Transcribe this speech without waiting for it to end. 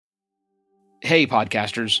Hey,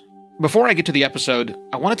 podcasters. Before I get to the episode,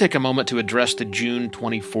 I want to take a moment to address the June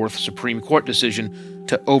 24th Supreme Court decision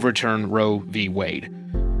to overturn Roe v. Wade.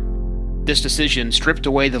 This decision stripped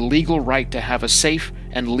away the legal right to have a safe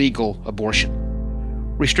and legal abortion.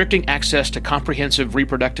 Restricting access to comprehensive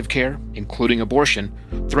reproductive care, including abortion,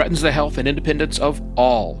 threatens the health and independence of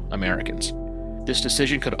all Americans. This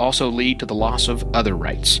decision could also lead to the loss of other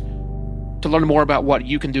rights. To learn more about what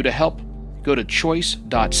you can do to help, go to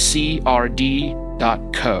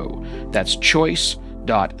choice.crd.co. That's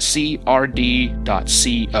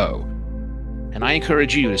choice.crd.co. And I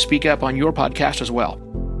encourage you to speak up on your podcast as well.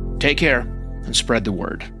 Take care and spread the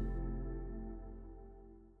word.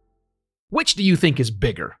 Which do you think is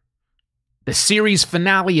bigger? The series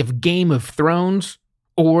finale of Game of Thrones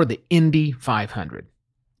or the Indy 500?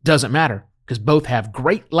 Doesn't matter, because both have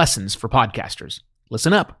great lessons for podcasters.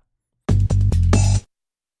 Listen up.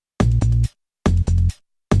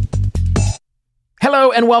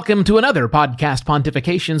 Hello and welcome to another Podcast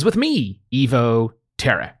Pontifications with me, Evo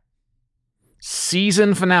Terra.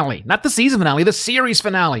 Season finale. Not the season finale, the series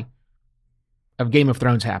finale of Game of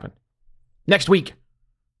Thrones happened. Next week,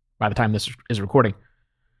 by the time this is recording,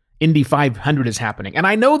 Indy 500 is happening. And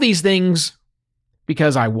I know these things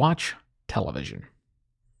because I watch television.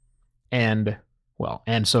 And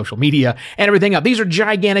social media and everything else. These are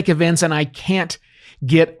gigantic events and I can't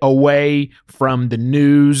get away from the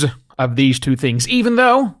news of these two things, even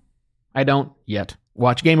though I don't yet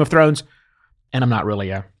watch Game of Thrones and I'm not really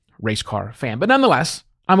a race car fan. But nonetheless,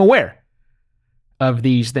 I'm aware of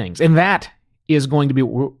these things. And that is going to be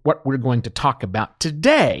what we're going to talk about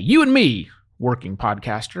today. You and me, working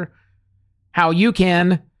podcaster, how you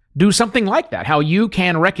can do something like that, how you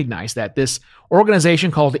can recognize that this organization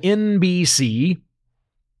called NBC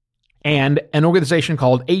and an organization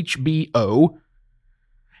called HBO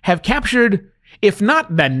have captured, if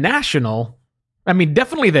not the national,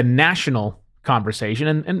 definitely the national conversation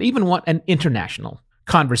and even an international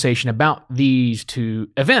conversation about these two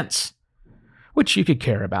events, which you could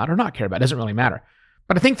care about or not care about. It doesn't really matter.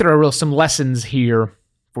 But I think there are some lessons here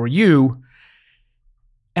for you.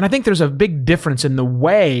 And I think there's a big difference in the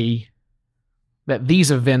way that these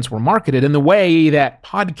events were marketed and the way that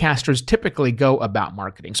podcasters typically go about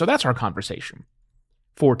marketing. So that's our conversation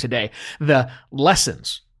for today. The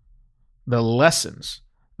lessons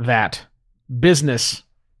that businesses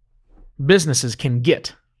can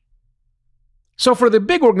get. So for the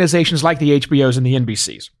big organizations like the HBOs and the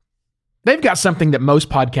NBCs, they've got something that most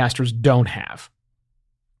podcasters don't have.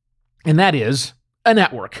 And that is a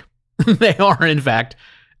network. They are, in fact,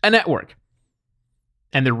 a network.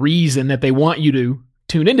 And the reason that they want you to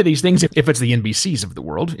tune into these things, if it's the NBCs of the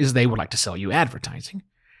world, is they would like to sell you advertising.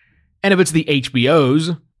 And if it's the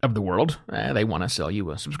HBOs of the world, they want to sell you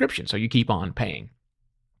a subscription, so you keep on paying.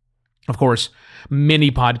 Of course, many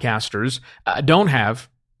podcasters don't have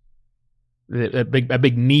a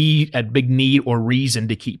big need or reason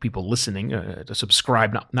to keep people listening, to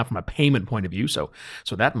subscribe, not from a payment point of view, so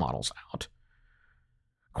that model's out.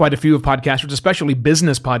 Quite a few of podcasters, especially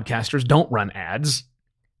business podcasters, don't run ads.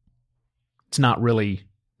 It's not really,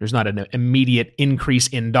 there's not an immediate increase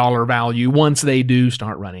in dollar value once they do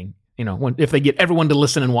start running. If they get everyone to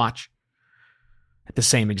listen and watch at the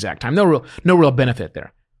same exact time. No real benefit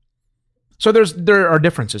there. So there are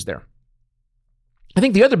differences there. I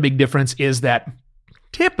think the other big difference is that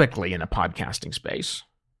typically in a podcasting space,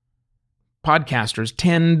 podcasters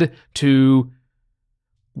tend to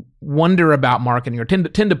wonder about marketing or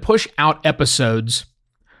tend to push out episodes.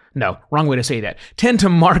 No, wrong way to say that. Tend to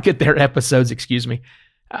market their episodes, here's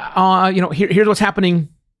what's happening.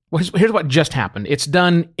 Here's what just happened. It's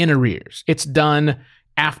done in arrears. It's done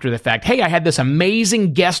after the fact. Hey, I had this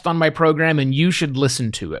amazing guest on my program and you should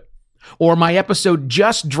listen to it. Or my episode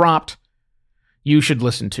just dropped. You should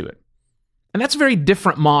listen to it. And that's a very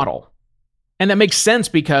different model. And that makes sense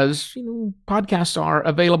because, podcasts are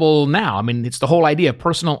available now. It's the whole idea of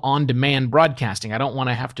personal on-demand broadcasting. I don't want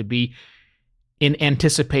to have to be in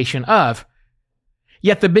anticipation of.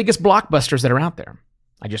 Yet the biggest blockbusters that are out there,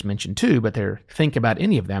 I just mentioned two, but think about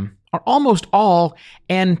any of them, are almost all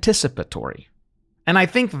anticipatory. And I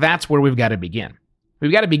think that's where we've got to begin.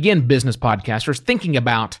 We've got to begin, business podcasters, thinking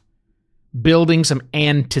about building some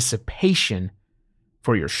anticipation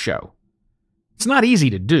for your show. It's not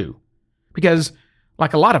easy to do because,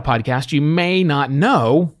 like a lot of podcasts, you may not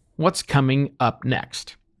know what's coming up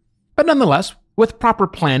next. But nonetheless, with proper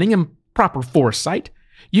planning and proper foresight,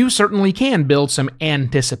 you certainly can build some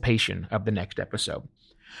anticipation of the next episode.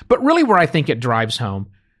 But really where I think it drives home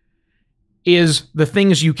is the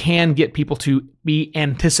things you can get people to be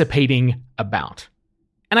anticipating about.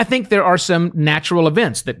 And I think there are some natural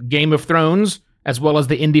events that Game of Thrones, as well as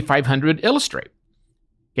the Indy 500, illustrate.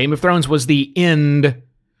 Game of Thrones was the end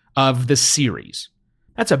of the series.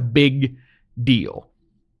 That's a big deal.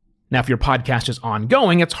 Now, if your podcast is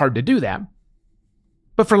ongoing, it's hard to do that.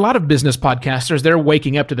 But for a lot of business podcasters, they're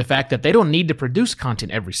waking up to the fact that they don't need to produce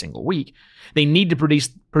content every single week. They need to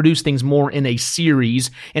produce things more in a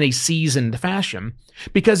series, in a seasoned fashion.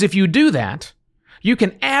 Because if you do that, you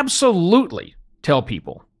can absolutely tell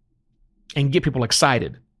people and get people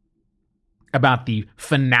excited about the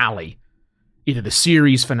finale, either the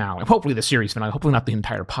series finale, hopefully the series finale, hopefully not the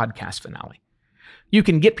entire podcast finale. You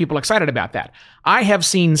can get people excited about that. I have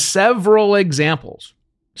seen several examples,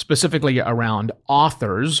 specifically around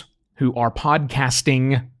authors who are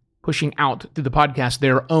podcasting, pushing out through the podcast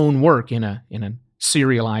their own work in a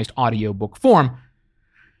serialized audiobook form.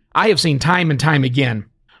 I have seen time and time again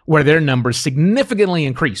where their numbers significantly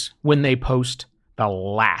increase when they post the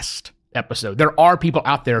last episode. There are people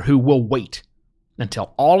out there who will wait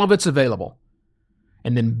until all of it's available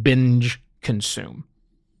and then binge consume.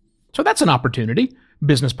 So that's an opportunity,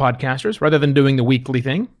 business podcasters, rather than doing the weekly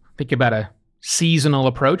thing. Think about a seasonal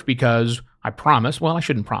approach, because I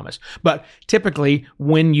shouldn't promise, but typically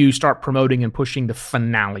when you start promoting and pushing the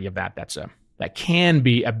finale of that can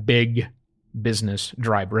be a big business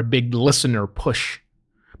driver, a big listener push.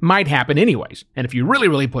 Might happen anyways. And if you really,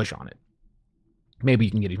 really push on it, maybe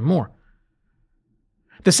you can get even more.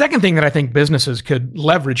 The second thing that I think businesses could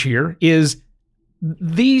leverage here is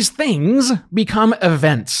these things become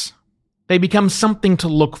events. They become something to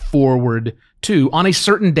look forward to on a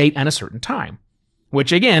certain date and a certain time,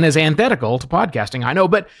 which again is antithetical to podcasting, I know,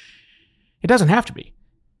 but it doesn't have to be.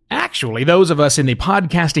 Actually, those of us in the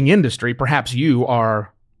podcasting industry, perhaps you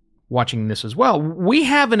are watching this as well, we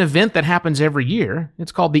have an event that happens every year.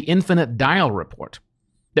 It's called the Infinite Dial Report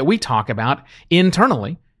that we talk about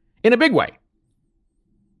internally in a big way.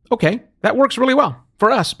 Okay, that works really well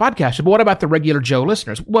for us podcasters, but what about the regular Joe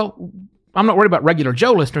listeners? Well, I'm not worried about regular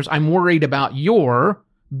Joe listeners. I'm worried about your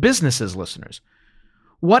business's listeners.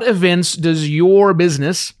 What events does your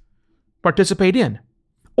business participate in?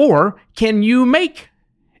 Or can you make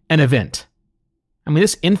an event? I mean,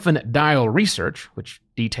 this Infinite Dial research, which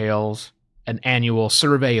details an annual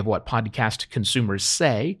survey of what podcast consumers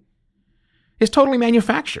say, is totally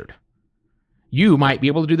manufactured. You might be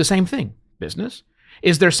able to do the same thing, business.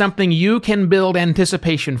 Is there something you can build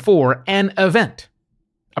anticipation for, an event?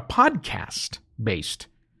 A podcast-based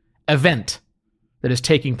event that is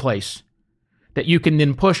taking place that you can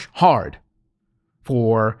then push hard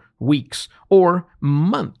for weeks or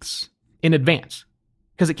months in advance.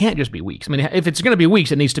 Because it can't just be weeks. I mean, if it's going to be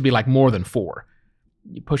weeks, it needs to be like more than 4.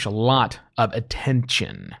 You push a lot of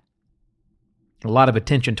attention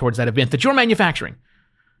towards that event that you're manufacturing.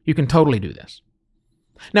 You can totally do this.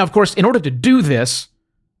 Now, of course, in order to do this,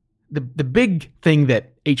 the big thing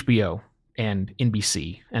that HBO and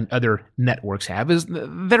NBC and other networks have is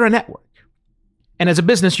they're a network. And as a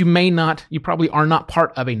business, you probably are not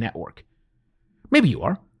part of a network. Maybe you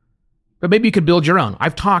are, but maybe you could build your own.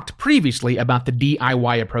 I've talked previously about the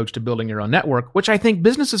DIY approach to building your own network, which I think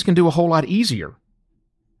businesses can do a whole lot easier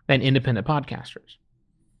than independent podcasters.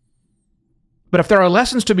 But if there are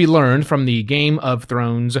lessons to be learned from the Game of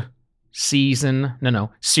Thrones series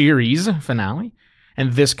finale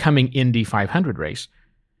and this coming Indy 500 race,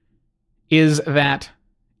 is that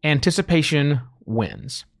anticipation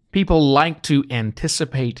wins. People like to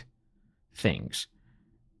anticipate things.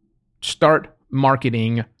 Start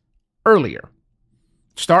marketing earlier.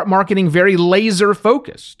 Start marketing very laser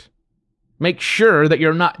focused. Make sure that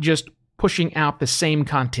you're not just pushing out the same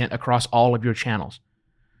content across all of your channels,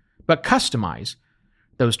 but customize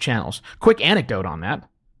those channels. Quick anecdote on that.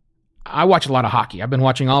 I watch a lot of hockey. I've been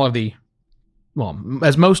watching all of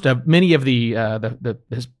many of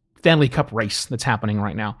the Stanley Cup race that's happening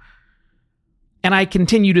right now. And I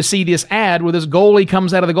continue to see this ad where this goalie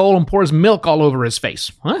comes out of the goal and pours milk all over his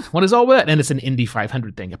face. Huh? What is all that? And it's an Indy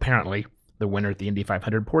 500 thing. Apparently, the winner at the Indy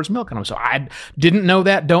 500 pours milk on him. So I didn't know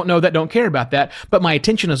that, don't know that, don't care about that. But my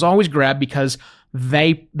attention is always grabbed because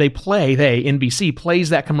NBC plays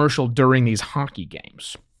that commercial during these hockey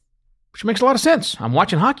games, which makes a lot of sense. I'm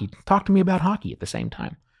watching hockey. Talk to me about hockey at the same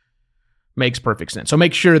time. Makes perfect sense. So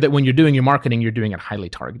make sure that when you're doing your marketing, you're doing it highly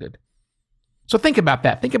targeted. So think about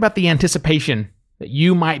that. Think about the anticipation that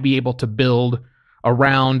you might be able to build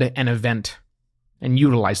around an event and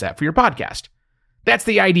utilize that for your podcast. That's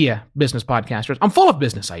the idea, business podcasters. I'm full of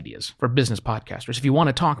business ideas for business podcasters. If you want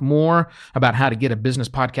to talk more about how to get a business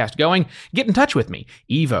podcast going, get in touch with me,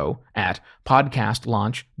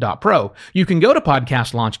 evo@podcastlaunch.pro. You can go to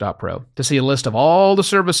podcastlaunch.pro to see a list of all the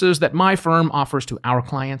services that my firm offers to our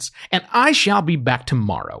clients, and I shall be back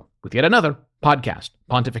tomorrow with yet another podcast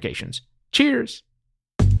pontifications. Cheers.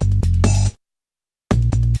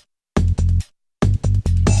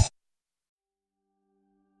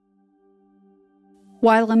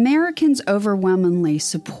 While Americans overwhelmingly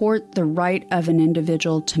support the right of an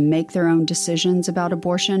individual to make their own decisions about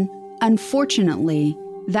abortion, unfortunately,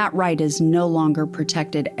 that right is no longer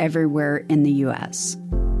protected everywhere in the U.S.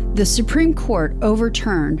 The Supreme Court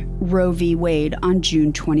overturned Roe v. Wade on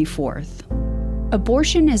June 24th.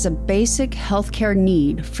 Abortion is a basic healthcare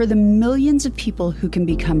need for the millions of people who can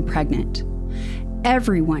become pregnant.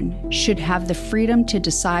 Everyone should have the freedom to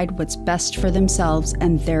decide what's best for themselves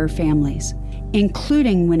and their families,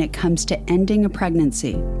 including when it comes to ending a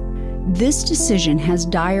pregnancy. This decision has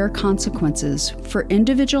dire consequences for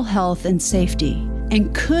individual health and safety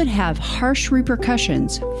and could have harsh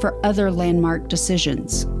repercussions for other landmark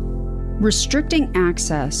decisions. Restricting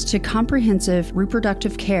access to comprehensive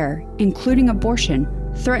reproductive care, including abortion,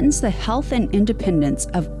 threatens the health and independence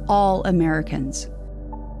of all Americans.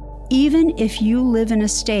 Even if you live in a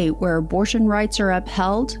state where abortion rights are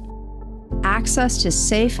upheld, access to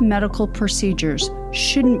safe medical procedures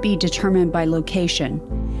shouldn't be determined by location,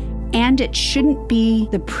 and it shouldn't be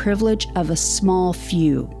the privilege of a small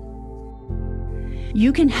few.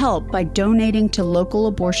 You can help by donating to local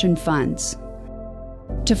abortion funds.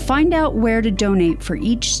 To find out where to donate for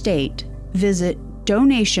each state, visit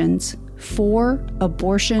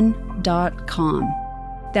donationsforabortion.com.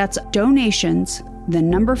 That's donations, the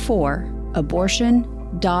number 4,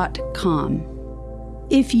 abortion.com.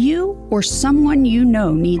 If you or someone you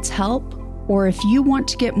know needs help, or if you want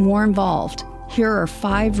to get more involved, here are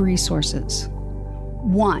 5 resources.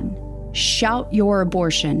 1. Shout Your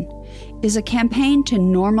Abortion is a campaign to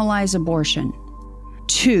normalize abortion.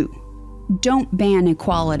 2. Don't Ban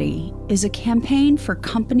Equality is a campaign for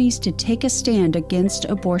companies to take a stand against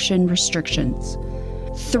abortion restrictions.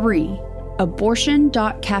 3.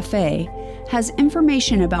 Abortion.cafe has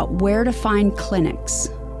information about where to find clinics.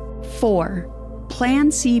 4.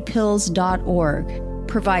 PlanCpills.org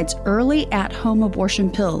provides early at-home abortion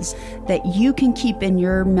pills that you can keep in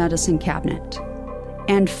your medicine cabinet.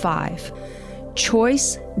 And 5.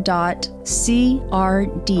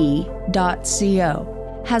 Choice.crd.co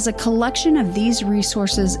has a collection of these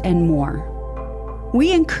resources and more.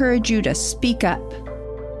 We encourage you to speak up,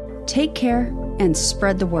 take care, and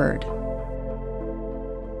spread the word.